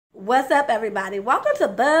What's up, everybody? Welcome to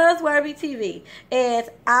Buzzworthy TV. And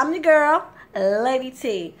I'm your girl, Lady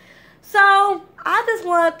T. So, I just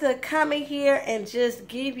wanted to come in here and just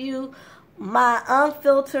give you my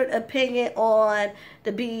unfiltered opinion on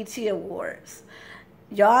the BET Awards.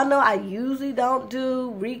 Y'all know I usually don't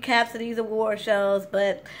do recaps of these award shows,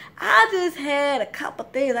 but I just had a couple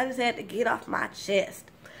things I just had to get off my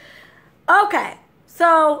chest. Okay,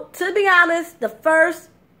 so to be honest, the first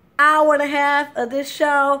hour and a half of this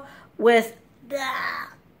show was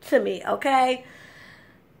to me, okay?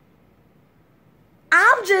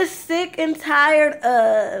 I'm just sick and tired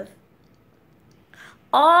of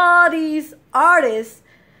all these artists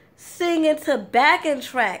singing to backing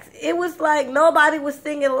tracks. It was like nobody was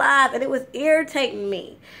singing live, and it was irritating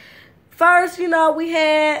me. First, you know, we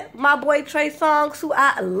had my boy Trey Songz, who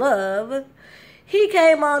I love. He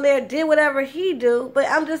came on there, did whatever he do, but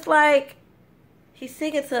I'm just like, he's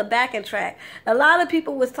singing to a backing track. A lot of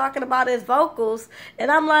people was talking about his vocals,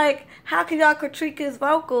 and I'm like, how can y'all critique his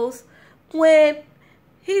vocals when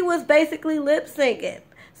he was basically lip syncing?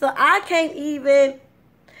 So I can't even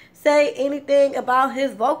say anything about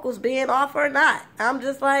his vocals being off or not. I'm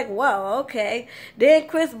just like, whoa, okay. Then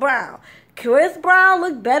Chris Brown. Chris Brown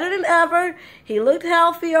looked better than ever. He looked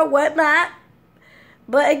healthy or whatnot.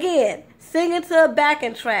 But again, singing to a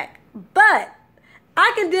backing track. But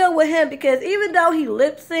I can deal with him because even though he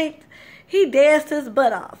lip synced, he danced his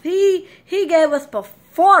butt off. He gave us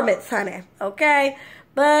performance, honey, okay?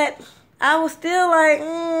 But I was still like,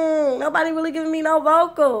 nobody really giving me no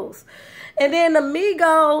vocals. And then the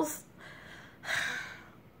Migos,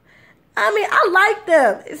 I mean, I like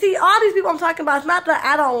them. See, all these people I'm talking about, it's not that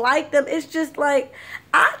I don't like them. It's just like,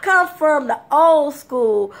 I come from the old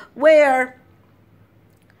school where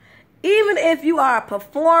even if you are a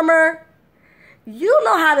performer, you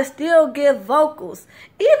know how to still give vocals.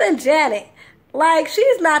 Even Janet, like,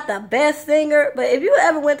 she's not the best singer, but if you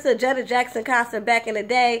ever went to a Janet Jackson concert back in the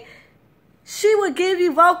day, she would give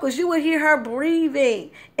you vocals. You would hear her breathing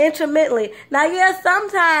intermittently. Now, yeah,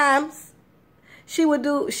 sometimes she would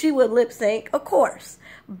lip sync, of course.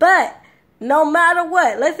 But no matter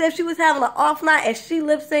what, let's say if she was having an off night and she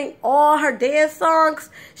lip synced all her dance songs,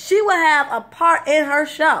 she would have a part in her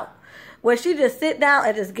show where she just sit down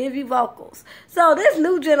and just give you vocals. So this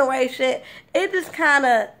new generation, it just kind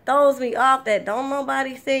of throws me off that don't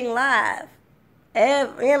nobody sing live. And,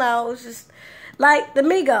 you know, it's just like the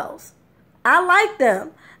Migos. I like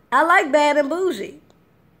them. I like Bad and Bougie.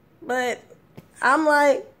 But I'm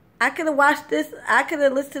like, I could have watched this. I could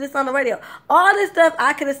have listened to this on the radio. All this stuff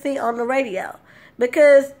I could have seen on the radio.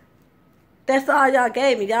 Because that's all y'all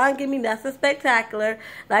gave me. Y'all didn't give me nothing spectacular.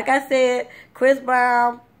 Like I said, Chris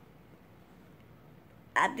Brown,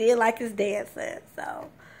 I did like his dancing, so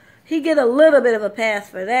he get a little bit of a pass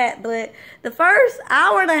for that. But the first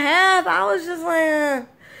hour and a half, I was just like,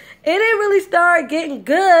 it didn't really start getting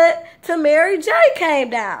good till Mary J came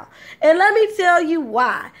down. And let me tell you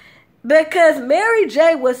why. Because Mary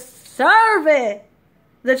J was serving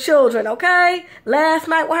the children, okay? Last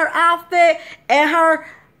night with her outfit and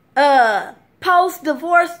her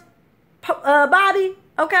post-divorce body,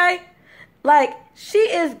 okay? Like, she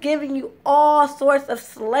is giving you all sorts of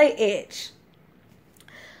slay edge.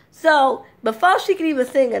 So, before she could even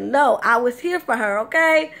sing a note, I was here for her,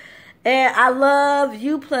 okay? And I love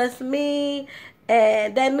You Plus Me.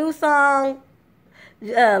 And that new song,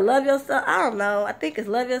 Love Yourself. I don't know. I think it's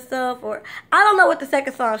Love Yourself. Or I don't know what the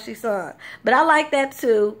second song she sung. But I like that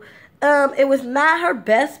too. It was not her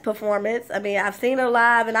best performance. I mean, I've seen her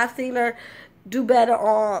live and I've seen her do better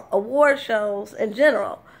on award shows in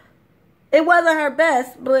general. It wasn't her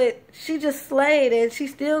best, but she just slayed and she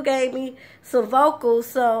still gave me some vocals.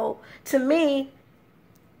 So, to me,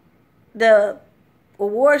 the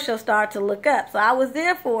award show started to look up. So, I was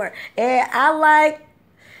there for it. And I like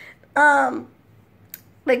the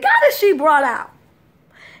guy that she brought out.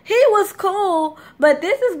 He was cool, but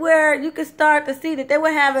this is where you can start to see that they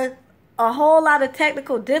were having a whole lot of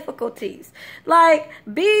technical difficulties. Like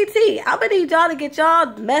BET, I'm gonna need y'all to get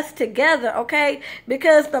y'all mess together, okay?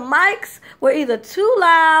 Because the mics were either too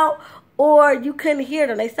loud or you couldn't hear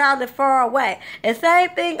them. They sounded far away. And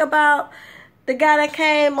same thing about the guy that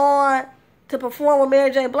came on to perform with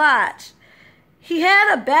Mary J. Blige. He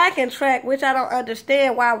had a backing track, which I don't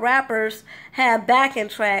understand why rappers have backing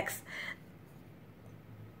tracks.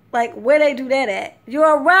 Like, where they do that at?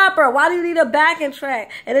 You're a rapper. Why do you need a backing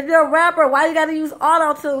track? And if you're a rapper, why you got to use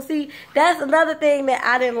auto-tune? See, that's another thing that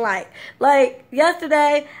I didn't like. Like,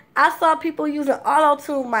 yesterday, I saw people using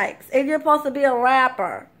auto-tune mics. And you're supposed to be a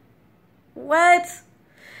rapper. What?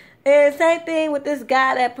 And same thing with this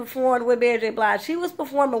guy that performed with Mary J. Blige. He was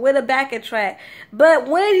performing with a backing track. But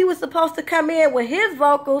when he was supposed to come in with his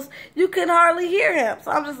vocals, you couldn't hardly hear him.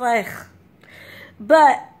 So I'm just like,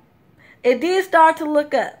 but it did start to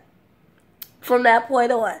look up from that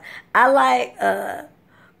point on. I like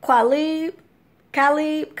Khalib,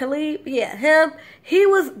 yeah, him. He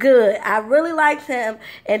was good. I really liked him.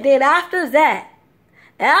 And then after that,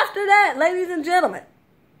 ladies and gentlemen,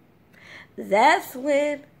 that's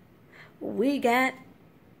when we got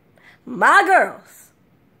my girls.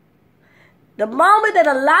 The moment that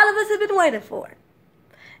a lot of us have been waiting for.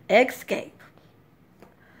 Escape.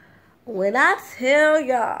 When I tell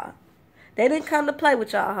y'all, they didn't come to play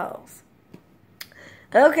with y'all hoes.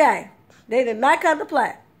 Okay. They did not come to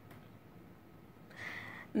play.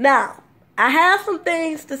 Now, I have some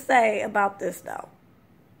things to say about this though.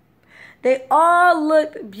 They all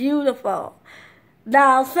looked beautiful.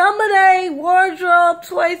 Now, some of their wardrobe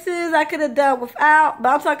choices I could have done without, but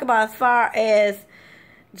I'm talking about as far as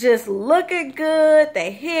just looking good,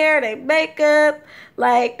 their hair, their makeup,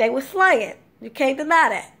 like they were slaying. You can't deny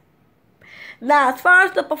that. Now, as far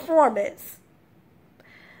as the performance,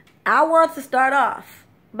 I want to start off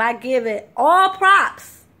by giving all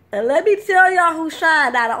props. And let me tell y'all who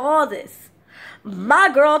shined out of all this. My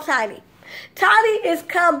girl, Tiny. Tiny is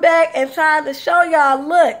come back and trying to show y'all,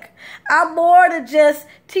 look, I'm more than just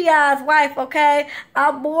T.I.'s wife, okay?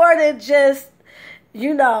 I'm more than just,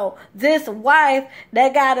 you know, this wife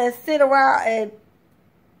that got to sit around and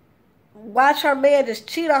watch her man just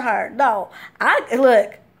cheat on her. No, I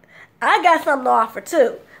got something to offer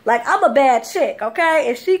too. Like, I'm a bad chick, okay?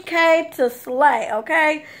 And she came to slay,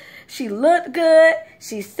 okay? She looked good.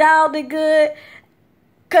 She sounded good.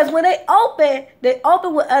 Because when they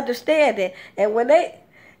open with understanding. And when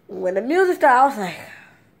the music started, I was like,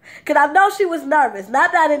 because I know she was nervous.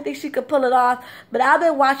 Not that I didn't think she could pull it off, but I've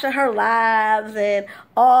been watching her lives and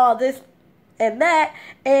all this and that,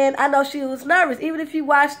 and I know she was nervous. Even if you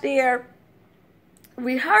watch their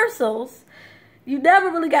rehearsals, you never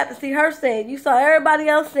really got to see her sing. You saw everybody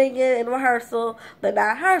else singing in rehearsal, but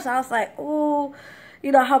not her. So I was like, ooh,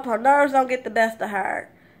 you know, I hope her nerves don't get the best of her.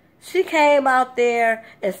 She came out there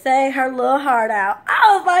and sang her little heart out.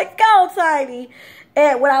 I was like, go, Tiny.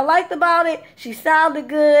 And what I liked about it, she sounded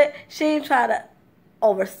good. She didn't try to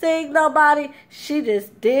oversing nobody. She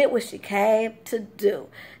just did what she came to do.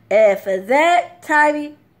 And for that,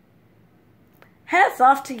 Tiny, hats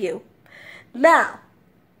off to you. Now,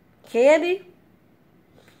 Candy.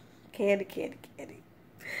 And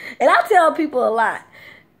I tell people a lot.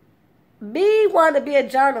 Me wanting to be a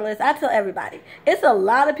journalist, I tell everybody, it's a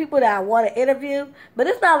lot of people that I want to interview, but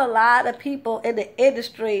it's not a lot of people in the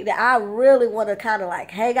industry that I really want to kind of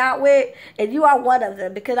like hang out with, and you are one of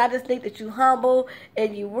them, because I just think that you humble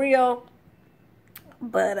and you real.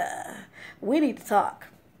 But we need to talk.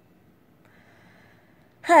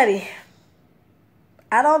 Honey,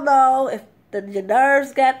 I don't know if your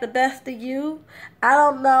nerves got the best of you. I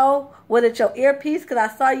don't know whether it's your earpiece, because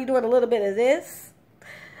I saw you doing a little bit of this.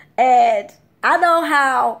 And I know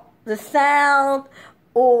how the sound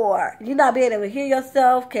or you not being able to hear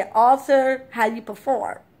yourself can alter how you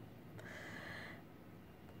perform.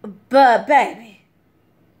 But, baby,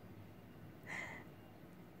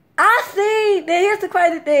 here's the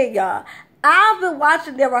crazy thing, y'all. I've been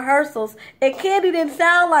watching their rehearsals, and Candy didn't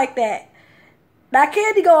sound like that. Now,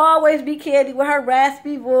 Candy gonna always be Candy with her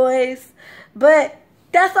raspy voice, but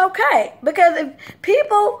that's okay, because if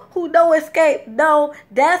people who know Escape know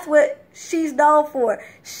that's what she's known for.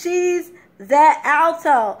 She's that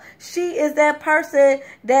alto. She is that person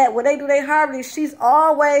that when they do their harmonies, she's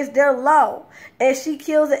always their low, and she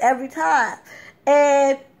kills it every time.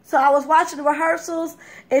 And so I was watching the rehearsals,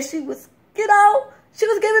 and she was, you know, she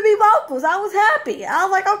was giving me vocals. I was happy. I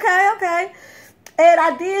was like, okay. And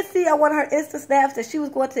I did see on one of her Insta snaps that she was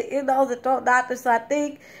going to ear, nose, and throat doctor. So I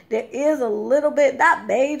think there is a little bit, not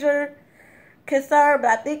major concern,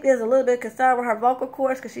 but I think there's a little bit of concern with her vocal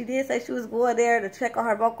cords, because she did say she was going there to check on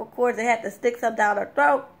her vocal cords. They had to stick some down her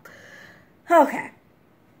throat. Okay.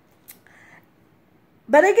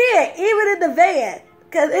 But again, even in the van,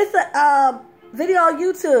 because it's a video on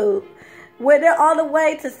YouTube where they're on the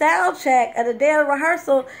way to sound check at a day of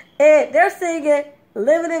rehearsal, and they're singing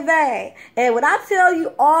Living in Vain. And when I tell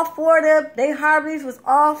you all four of them, their harmonies was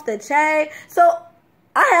off the chain. So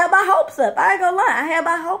I had my hopes up. I ain't gonna lie. I had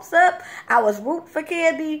my hopes up. I was rooting for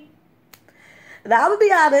Candy. Now, I'm gonna be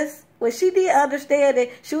honest. When she did understand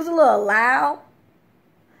it, she was a little loud,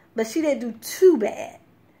 but she didn't do too bad.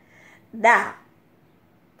 Now,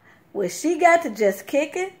 when she got to just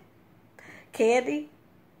kicking, Candy,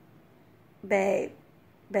 babe,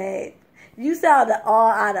 You sounded all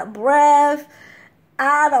out of breath.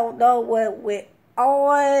 I don't know what went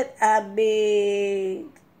on. I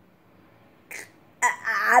mean,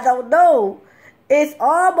 I don't know. It's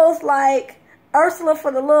almost like Ursula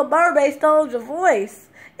from The Little Mermaid stole your voice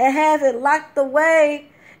and has it locked away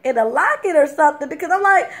in a locket or something, because I'm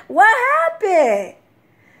like, what happened?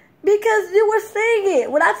 Because you were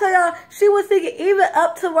singing. When I tell y'all, she was singing even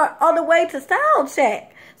up to her on the way to sound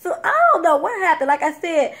check. So I don't know what happened. Like I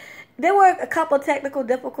said, there were a couple of technical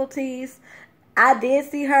difficulties. I did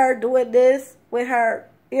see her doing this with her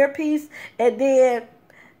earpiece, and then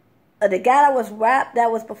the guy that was rap that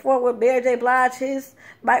was performing with Mary J. Blige, his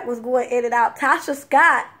mic was going in and out. Tasha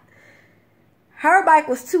Scott, her mic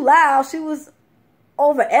was too loud. She was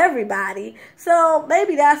over everybody. So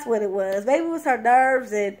maybe that's what it was. Maybe it was her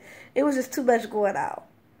nerves and it was just too much going on.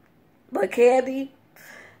 But Candy,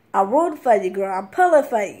 I'm rooting for you, girl. I'm pulling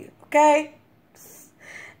for you, okay?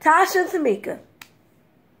 Tasha and Tamika,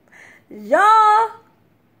 y'all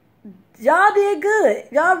did good.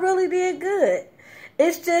 Y'all really did good.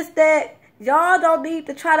 It's just that y'all don't need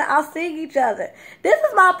to try to out-sing each other. This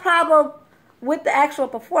is my problem with the actual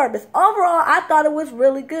performance. Overall, I thought it was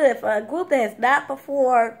really good. For a group that has not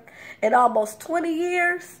performed in almost 20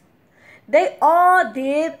 years, they all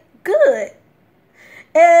did good.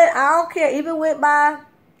 And I don't care, even with my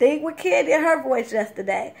thing with Candy and her voice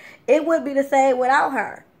yesterday, it wouldn't be the same without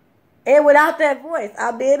her. And without that voice,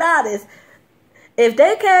 I'm being honest. If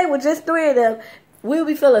they came with just 3 of them, we'll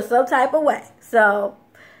be feeling some type of way. So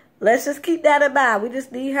let's just keep that in mind. We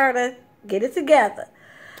just need her to get it together.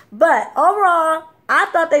 But overall, I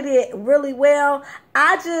thought they did really well.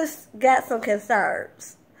 I just got some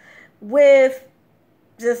concerns with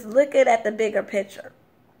just looking at the bigger picture.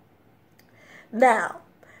 Now,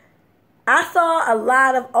 I saw a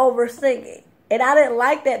lot of over singing, and I didn't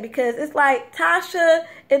like that, because it's like Tasha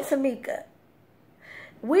and Tamika.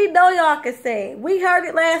 We know y'all can sing. We heard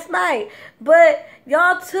it last night, but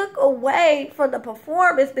y'all took away from the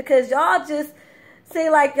performance because y'all just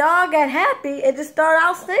seemed like y'all got happy and just started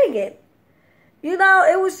out singing. You know,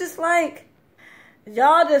 it was just like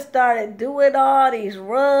y'all just started doing all these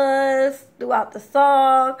runs throughout the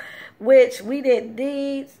song, which we didn't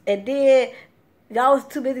need, and then y'all was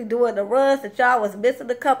too busy doing the runs that y'all was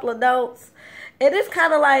missing a couple of notes. And it's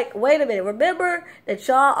kind of like, wait a minute, remember that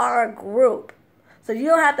y'all are a group. So you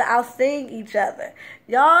don't have to out-sing each other.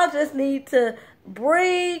 Y'all just need to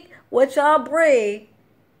bring what y'all bring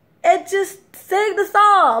and just sing the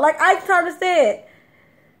song. Like Ike Turner said,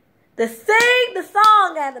 to sing the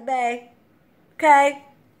song, Anime. Okay?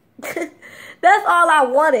 That's all I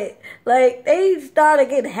wanted. Like, they started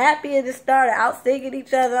getting happy and just started out-singing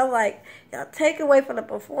each other. I'm like, y'all take away from the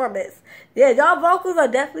performance. Yeah, y'all vocals are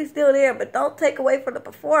definitely still there, but don't take away from the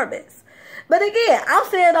performance. But again, I'm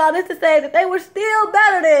saying all this to say that they were still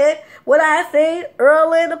better than what I seen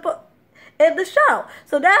early in the show.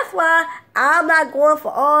 So that's why I'm not going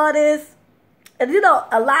for all this. And you know,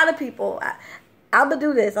 a lot of people, I'm going to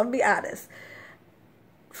do this, I'm going to be honest.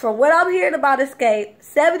 From what I'm hearing about Escape,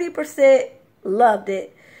 70% loved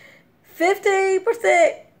it.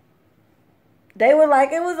 15%, they were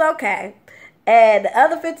like, it was okay. And the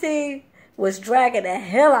other 15 was dragging the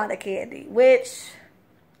hell out of Candy, which,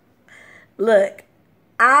 look,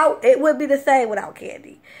 it would be the same without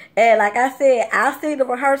Candy. And like I said, I seen the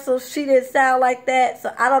rehearsals. She didn't sound like that.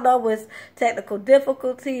 So I don't know what's technical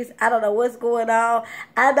difficulties. I don't know what's going on.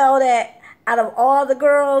 I know that out of all the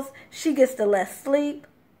girls, she gets the less sleep.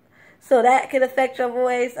 So that can affect your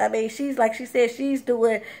voice. I mean, she's, like she said, she's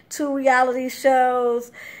doing 2 reality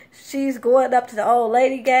shows. She's going up to the old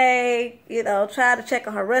lady gang, you know, trying to check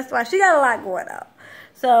on her restaurant. She got a lot going on.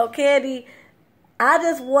 So, Candy, I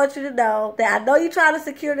just want you to know that I know you're trying to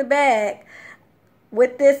secure the bag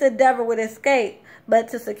with this endeavor with Escape. But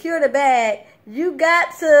to secure the bag, you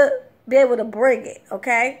got to be able to bring it,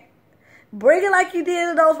 okay? Bring it like you did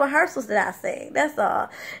in those rehearsals that I sang. That's all.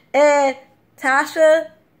 And Tasha,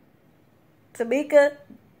 Tamika,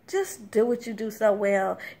 just do what you do so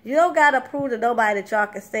well. You don't got to prove to nobody that y'all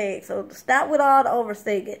can sing. So stop with all the over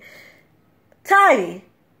singing. Tiny,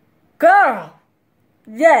 girl,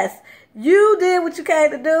 yes, you did what you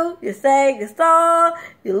came to do. You sang your song.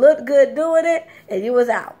 You looked good doing it. And you was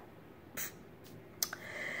out.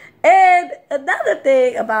 And another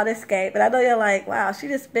thing about Escape, and I know you're like, wow, she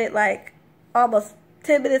just spent like almost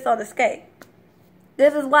 10 minutes on Escape.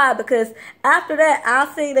 This is why, because after that,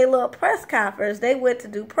 I seen their little press conference. They went to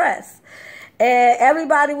do press. And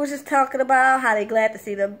everybody was just talking about how they glad to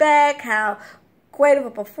see them back, how great of a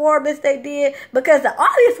performance they did. Because the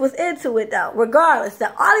audience was into it, though. Regardless,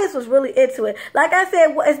 the audience was really into it. Like I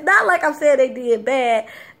said, it's not like I'm saying they did bad.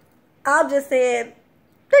 I'm just saying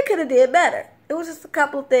they could have did better. It was just a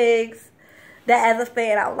couple of things that, as a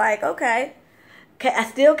fan, I was like, okay. I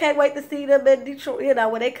still can't wait to see them in Detroit. You know,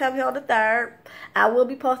 when they come here on the 3rd, I will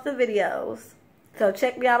be posting videos. So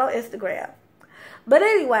check me out on Instagram. But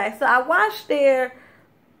anyway, so I watched their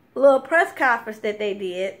little press conference that they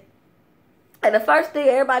did. And the first thing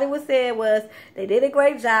everybody was saying was they did a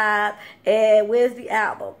great job and where's the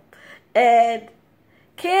album? And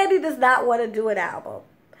Candy does not want to do an album.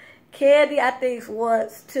 Candy, I think,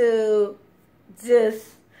 wants to just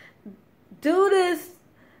do this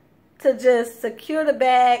to just secure the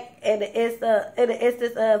bag in the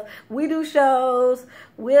instance of we do shows,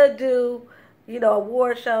 we'll do, you know,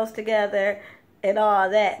 award shows together and all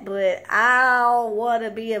that. But I don't want to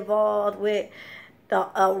be involved with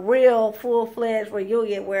a real full-fledged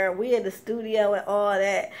reunion where we in the studio and all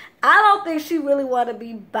that. I don't think she really want to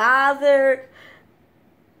be bothered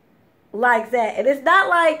like that. And it's not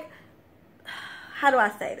like, how do I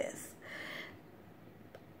say this?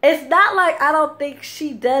 It's not like I don't think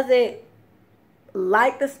she doesn't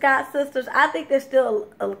like the Scott sisters. I think there's still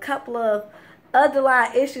a couple of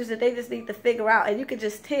underlying issues that they just need to figure out, and you can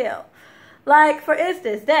just tell. Like, for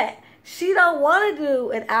instance, that she don't want to do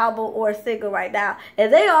an album or a single right now,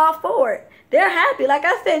 and they all for it. They're happy. Like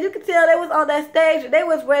I said, you can tell they was on that stage and they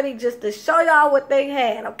was ready just to show y'all what they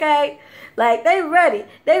had, okay? Like, they ready.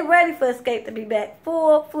 They ready for Escape to be back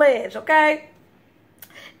full-fledged, okay?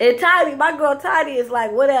 And Tiny, my girl Tiny is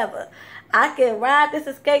like, whatever. I can ride this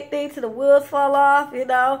Escape thing till the wheels fall off, you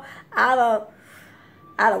know. I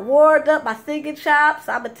done warmed up my singing chops.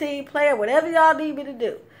 I'm a team player, whatever y'all need me to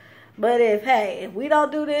do. But if we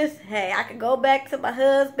don't do this, hey, I can go back to my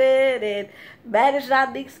husband and manage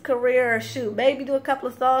Janique's career, or shoot, maybe do a couple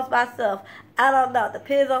of songs myself. I don't know.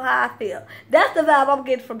 Depends on how I feel. That's the vibe I'm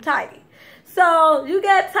getting from Tiny. So you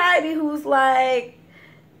got Tiny, who's like,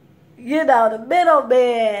 you know, the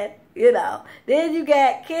middleman, you know. Then you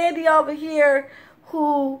got Candy over here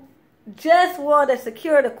who just want to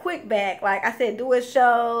secure the quick bag. Like I said, doing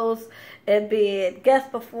shows and being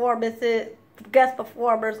guest performers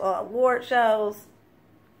on award shows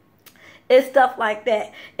and stuff like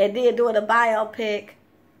that. And then doing a biopic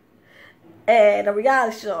and a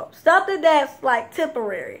reality show. Something that's like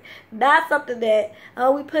temporary. Not something that,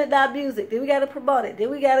 oh, we putting out music, then we got to promote it, then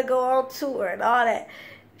we got to go on tour and all that.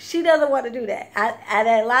 She doesn't want to do that. And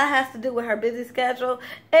a lot has to do with her busy schedule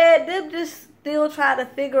and them just still trying to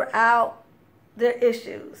figure out their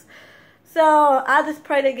issues. So I just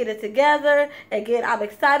pray they get it together. Again, I'm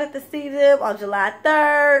excited to see them on July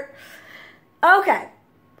 3rd. Okay,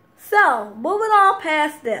 so moving on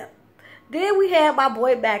past them. Then we have my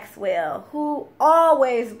boy Maxwell, who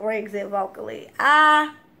always brings it vocally.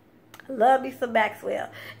 I love me some Maxwell.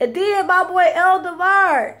 And then my boy El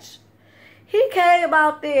DeMarge. He came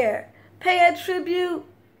out there paying tribute.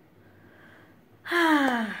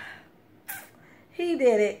 He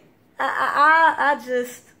did it. I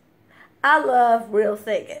love real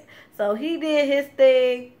singing. So he did his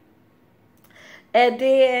thing. And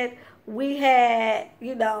then we had,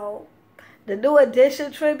 you know, the New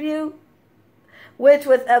Edition tribute, which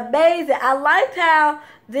was amazing. I liked how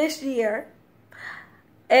this year,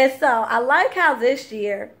 and so I like how this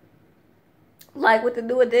year, like with the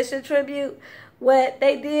New Edition tribute, what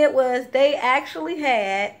they did was they actually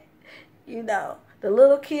had, you know, the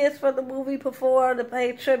little kids from the movie perform to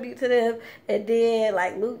pay tribute to them, and then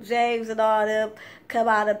like Luke James and all them come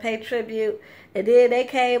out and pay tribute, and then they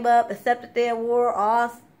came up, accepted their award,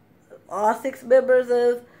 all 6 members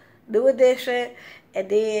of New Edition, and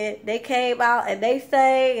then they came out and they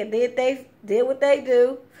sang, and then they did what they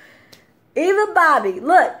do. Even Bobby,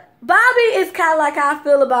 look, Bobby is kind of like how I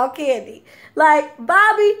feel about Candy. Like,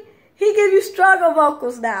 Bobby, he gives you stronger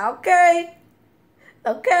vocals now, okay?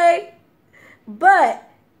 Okay? But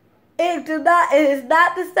it is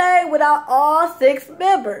not the same without all 6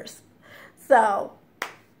 members. So,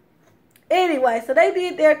 anyway, so they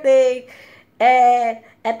did their thing, and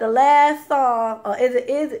at the last song, or Is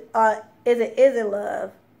It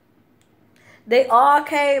Love, they all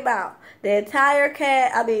came out. The entire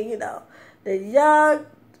cast, I mean, you know, the young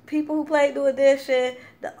people who played New Edition,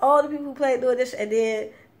 the older people who played New Edition, and then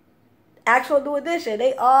actual New Edition.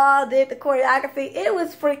 They all did the choreography. It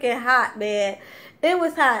was freaking hot, man. It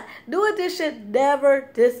was hot. New Edition never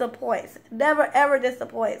disappoints. Never, ever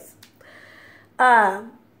disappoints.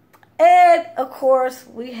 And, of course,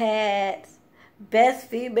 we had Best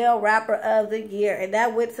Female Rapper of the Year, and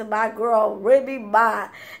that went to my girl, Remy Ma.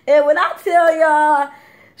 And when I tell y'all,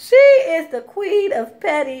 she is the queen of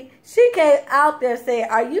petty. She came out there saying,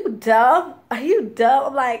 "Are you dumb? Are you dumb?"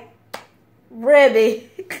 I'm like, Remy,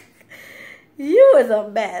 you is a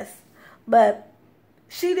mess. But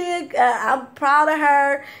she did. I'm proud of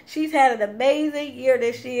her. She's had an amazing year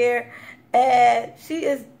this year, and she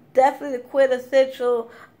is definitely the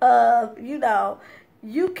quintessential of, you know,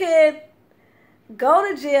 you can go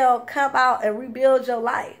to jail, come out, and rebuild your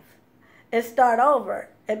life and start over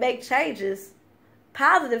and make changes,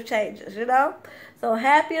 positive changes, you know? So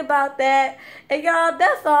happy about that. And y'all,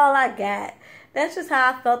 that's all I got. That's just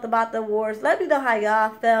how I felt about the awards. Let me know how y'all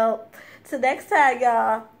felt. Till next time,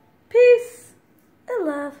 y'all. Peace and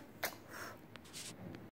love.